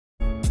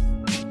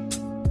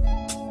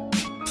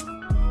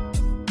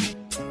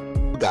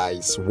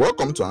guys,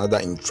 welcome to another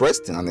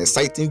interesting and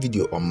exciting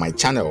video on my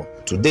channel.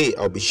 Today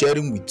I'll be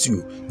sharing with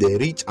you the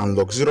rich and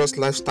luxurious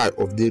lifestyle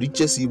of the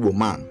richest Igbo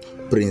man,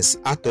 Prince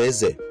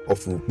Atoeze of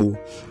Ukpo,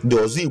 the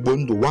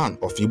Ozigbo one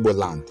of Igbo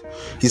land.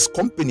 His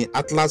company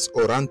Atlas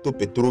Oranto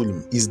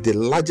Petroleum is the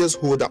largest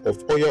holder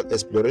of oil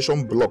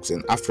exploration blocks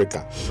in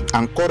Africa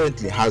and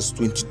currently has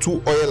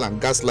 22 oil and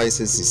gas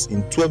licenses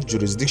in 12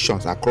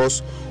 jurisdictions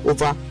across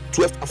over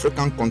 12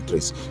 African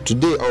countries.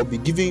 Today I'll be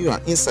giving you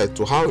an insight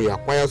to how he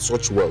acquired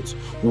such wealth.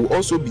 We'll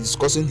also be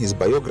discussing his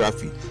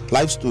biography,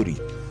 life story,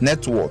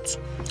 net worth,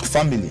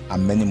 family,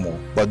 and many more.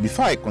 But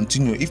before I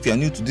continue, if you are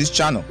new to this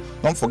channel,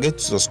 don't forget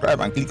to subscribe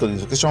and click on the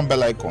notification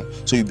bell icon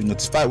so you'll be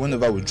notified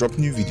whenever we drop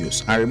new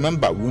videos. And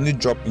remember, we only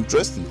drop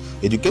interesting,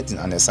 educating,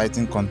 and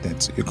exciting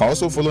content. You can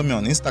also follow me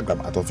on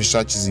Instagram at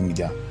official Cheesy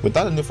Media.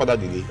 Without any further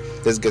delay,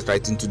 let's get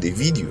right into the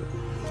video.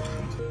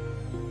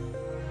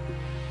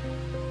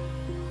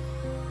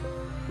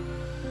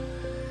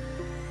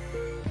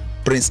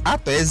 Prince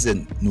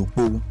Atoeze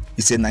Ukpo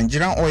is a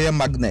Nigerian oil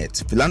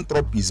magnate,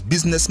 philanthropist,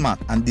 businessman,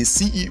 and the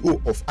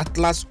CEO of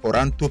Atlas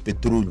Oranto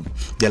Petroleum,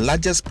 the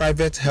largest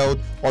private-held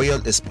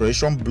oil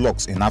exploration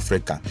blocks in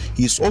Africa.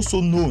 He is also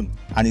known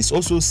and is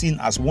also seen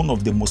as one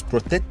of the most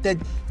protected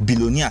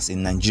billionaires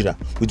in Nigeria,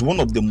 with one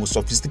of the most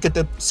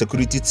sophisticated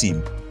security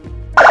team.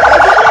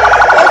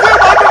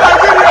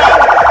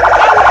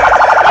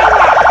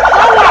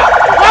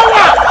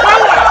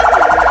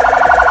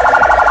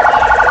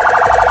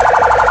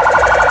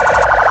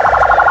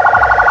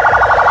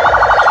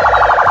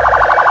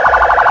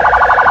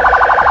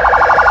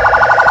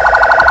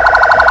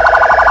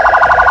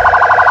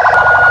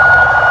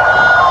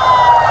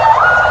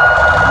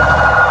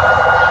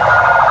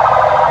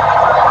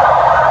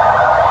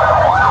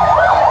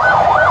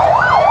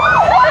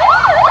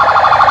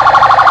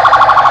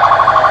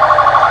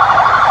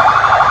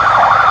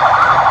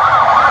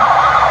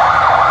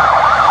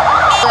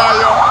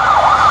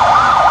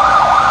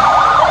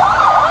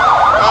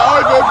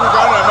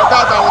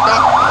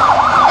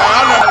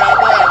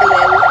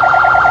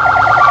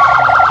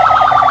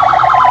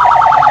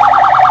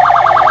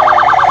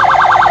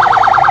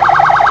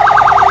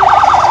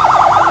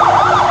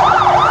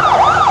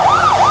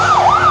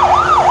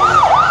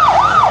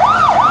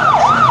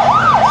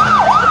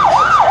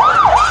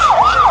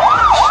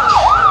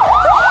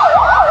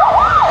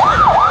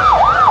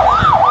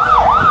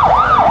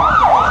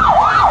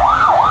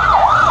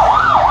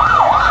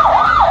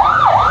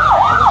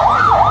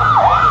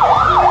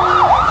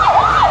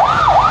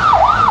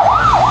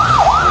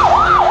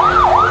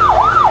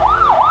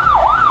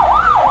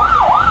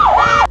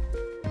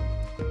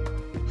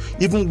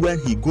 Even when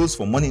he goes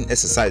for morning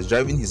exercise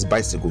driving his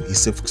bicycle,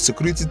 his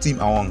security team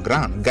are on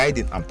ground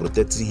guiding and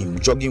protecting him,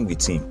 jogging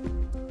with him.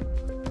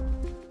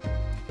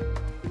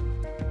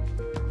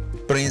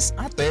 Prince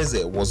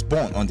Atoeze was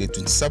born on the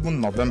 27th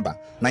November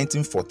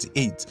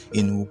 1948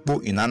 in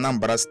Ukpo in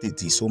Anambra State,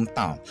 his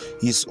hometown.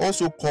 He is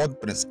also called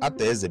Prince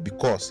Atoeze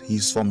because he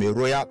is from a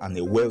royal and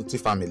a wealthy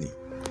family.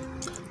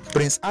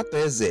 Prince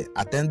Atoeze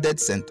attended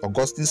St.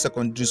 Augustine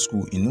Secondary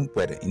School in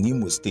Nkwere in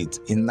Imo State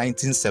in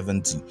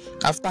 1970.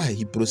 After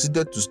he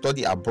proceeded to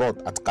study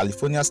abroad at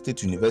California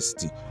State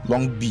University,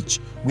 Long Beach,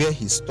 where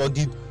he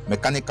studied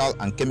mechanical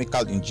and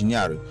chemical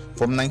engineering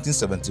from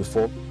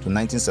 1974 to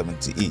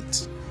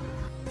 1978.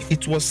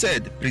 It was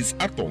said Prince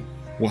Ato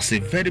was a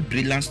very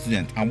brilliant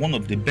student and one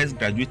of the best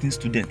graduating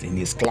students in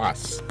his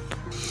class.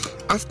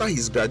 After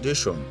his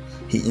graduation,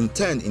 he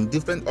interned in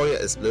different oil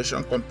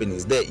exploration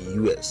companies there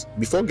in US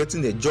before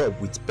getting a job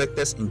with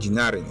Pectes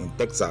Engineering in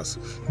Texas.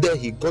 There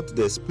he got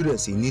the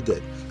experience he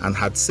needed and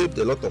had saved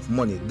a lot of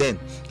money. Then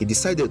he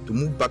decided to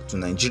move back to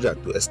Nigeria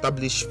to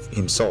establish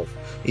himself.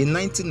 In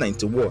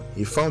 1991,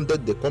 he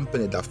founded the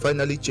company that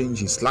finally changed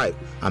his life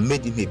and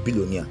made him a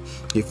billionaire.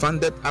 He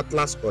founded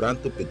Atlas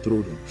Oranto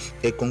Petroleum,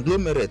 a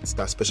conglomerate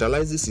that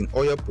specializes in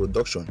oil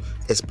production,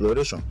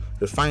 exploration,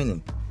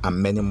 refining, and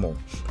many more.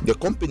 The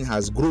company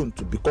has grown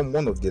to become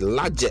one of the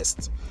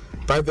largest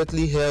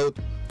privately held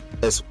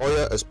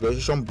oil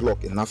exploration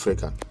block in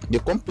Africa. The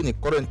company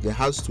currently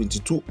has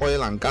 22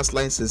 oil and gas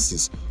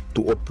licenses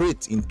to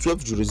operate in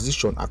 12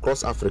 jurisdictions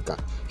across Africa.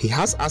 He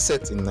has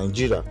assets in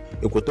Nigeria,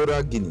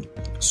 Equatorial Guinea,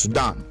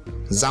 Sudan,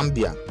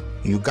 Zambia,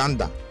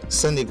 Uganda,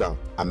 Senegal,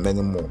 and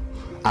many more,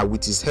 and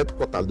with his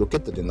headquarters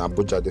located in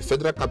Abuja, the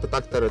Federal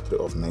Capital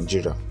Territory of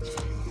Nigeria.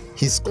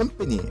 His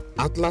company,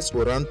 Atlas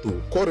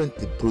Oranto,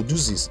 currently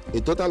produces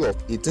a total of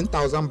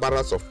 18,000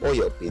 barrels of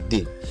oil per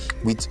day,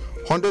 with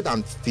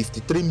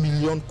 153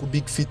 million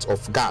cubic feet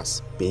of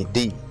gas per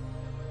day.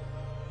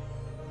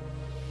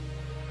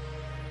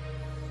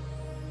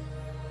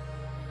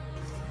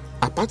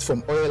 Apart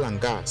from oil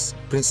and gas,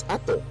 Prince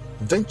Ato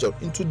ventured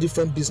into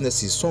different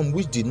businesses, some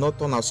which did not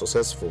turn out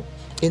successful.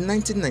 In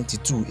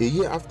 1992, a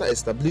year after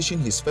establishing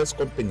his first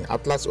company,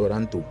 Atlas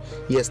Oranto,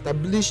 he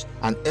established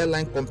an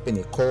airline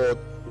company called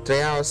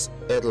Trials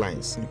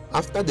Airlines.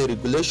 After the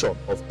regulation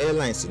of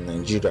airlines in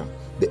Nigeria,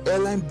 the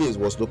airline base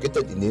was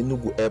located in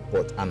Enugu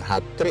Airport and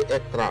had 3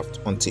 aircraft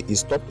until it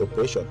stopped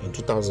operation in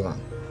 2000.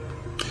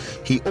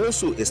 He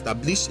also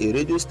established a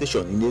radio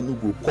station in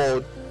Enugu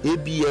called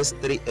ABS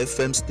 3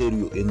 FM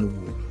Stereo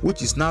Enugu,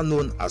 which is now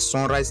known as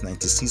Sunrise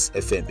 96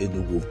 FM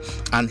Enugu,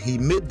 and he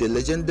made the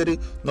legendary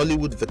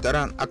Nollywood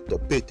veteran actor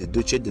Pete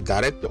Edochie the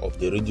director of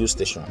the radio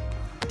station.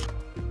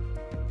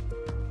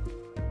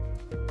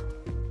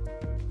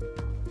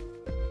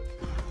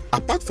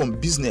 Apart from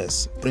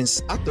business,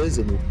 Prince Arthur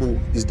Ezenokpo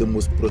is the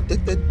most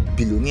protected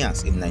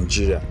billionaires in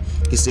Nigeria.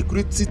 His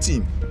security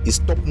team is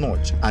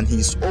top-notch and he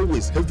is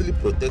always heavily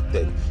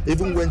protected.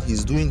 Even when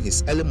he's doing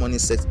his early morning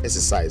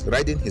exercise,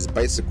 riding his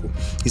bicycle,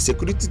 his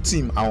security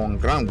team are on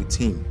ground with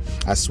him.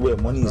 I swear,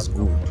 money is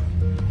good.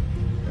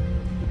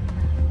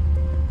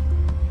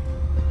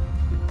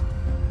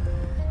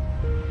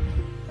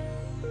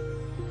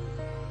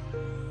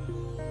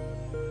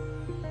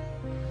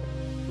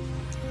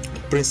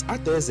 Prince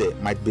Arthur Eze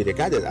might be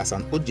regarded as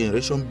an old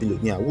generation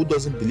billionaire who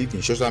doesn't believe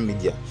in social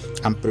media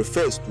and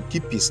prefers to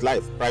keep his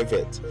life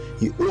private.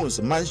 He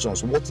owns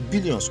mansions worth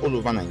billions all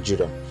over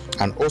Nigeria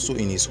and also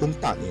in his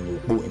hometown in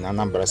Igbo in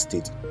Anambra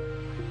State.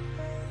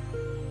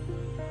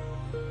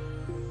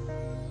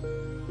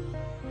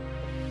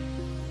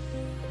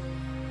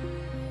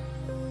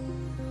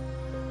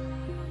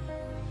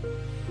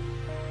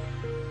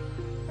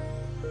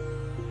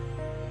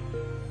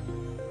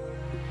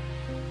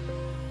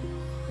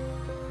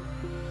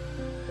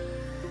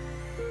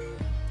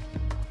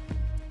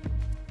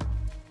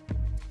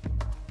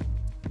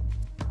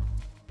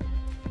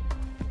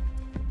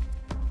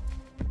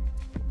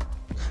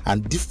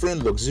 And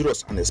different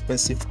luxurious and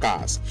expensive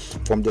cars,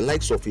 from the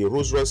likes of a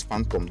Rolls-Royce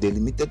Phantom, the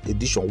limited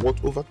edition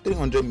worth over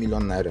 300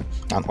 million naira,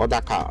 and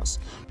other cars.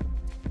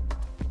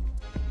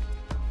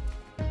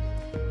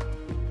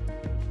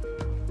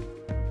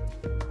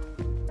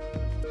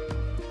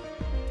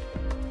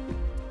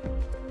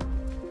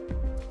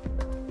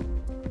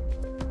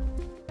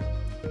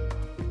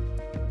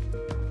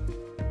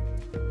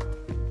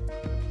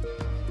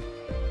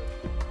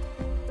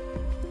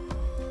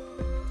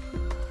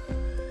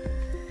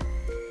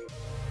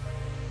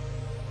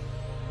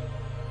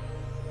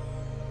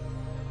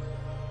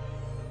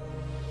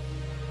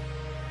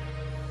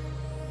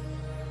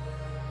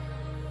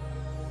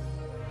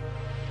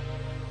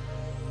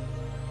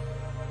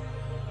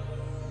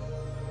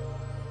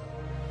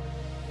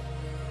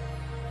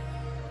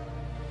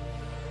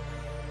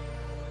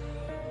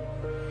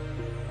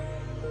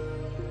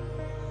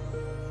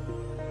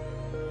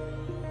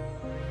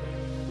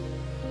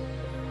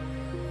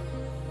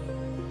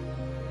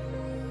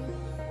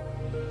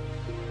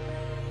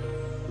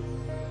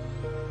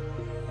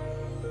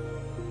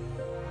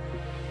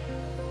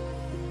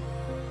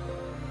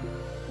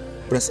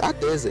 Prince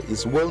Arthur Eze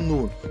is well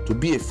known to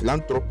be a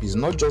philanthropist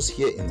not just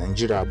here in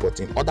Nigeria but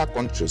in other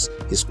countries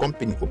his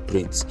company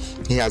operates.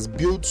 He has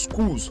built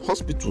schools,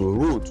 hospitals,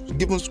 roads,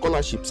 given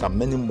scholarships and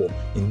many more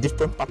in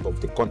different parts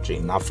of the country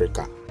in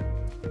Africa.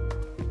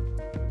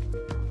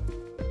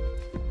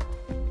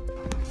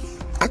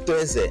 Arthur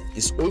Eze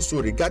is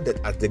also regarded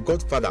as the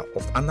godfather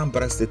of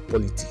Anambra State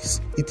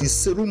politics. It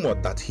is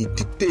rumored that he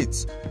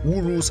dictates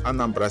who rules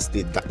Anambra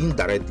State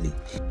indirectly.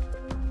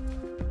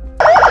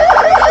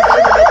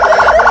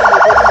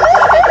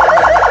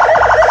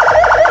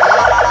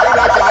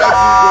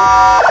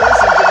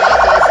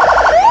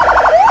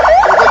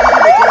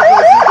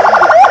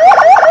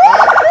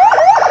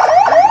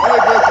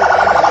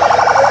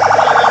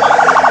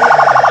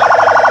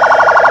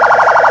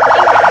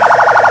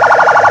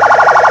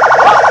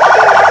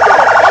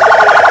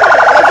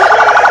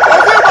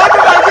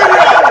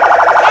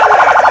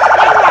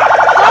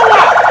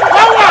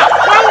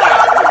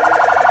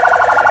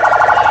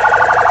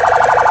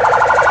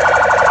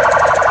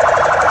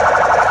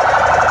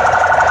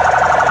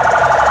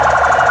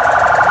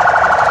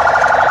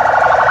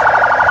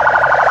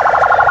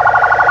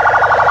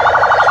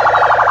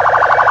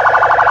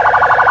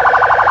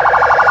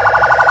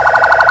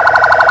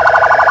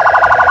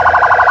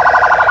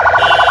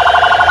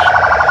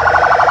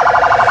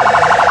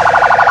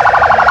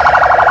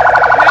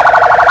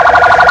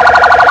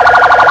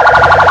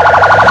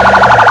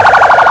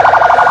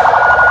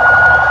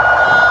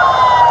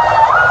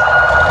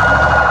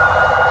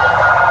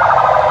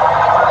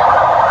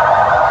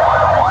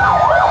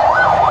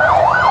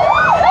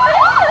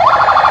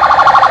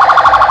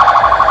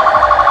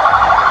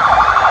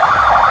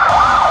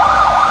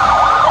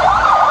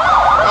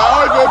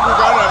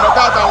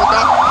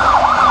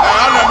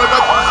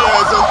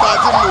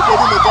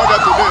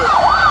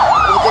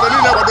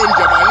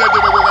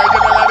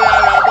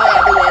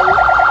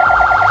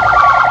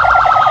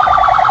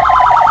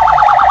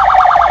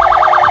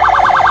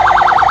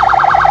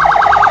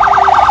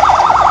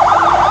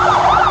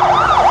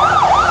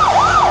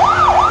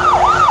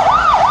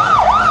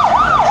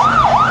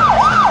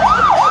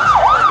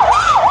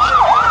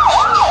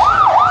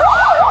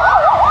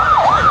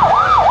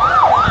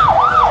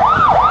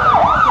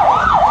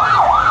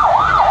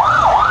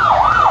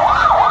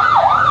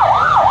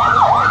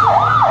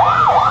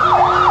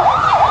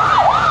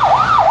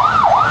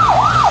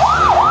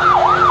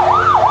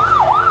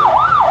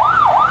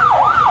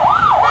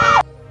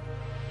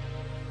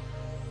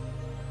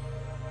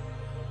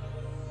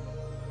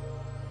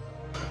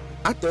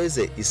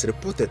 Atoeze is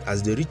reported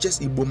as the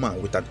richest Igbo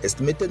man with an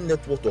estimated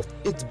net worth of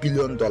 $8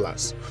 billion.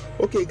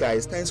 Okay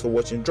guys, thanks for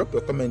watching. Drop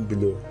your comment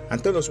below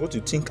and tell us what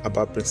you think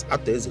about Prince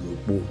Atoeze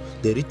Lukpo,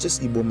 the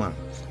richest Igbo man.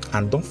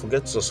 And don't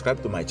forget to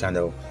subscribe to my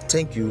channel.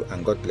 Thank you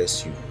and God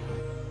bless you.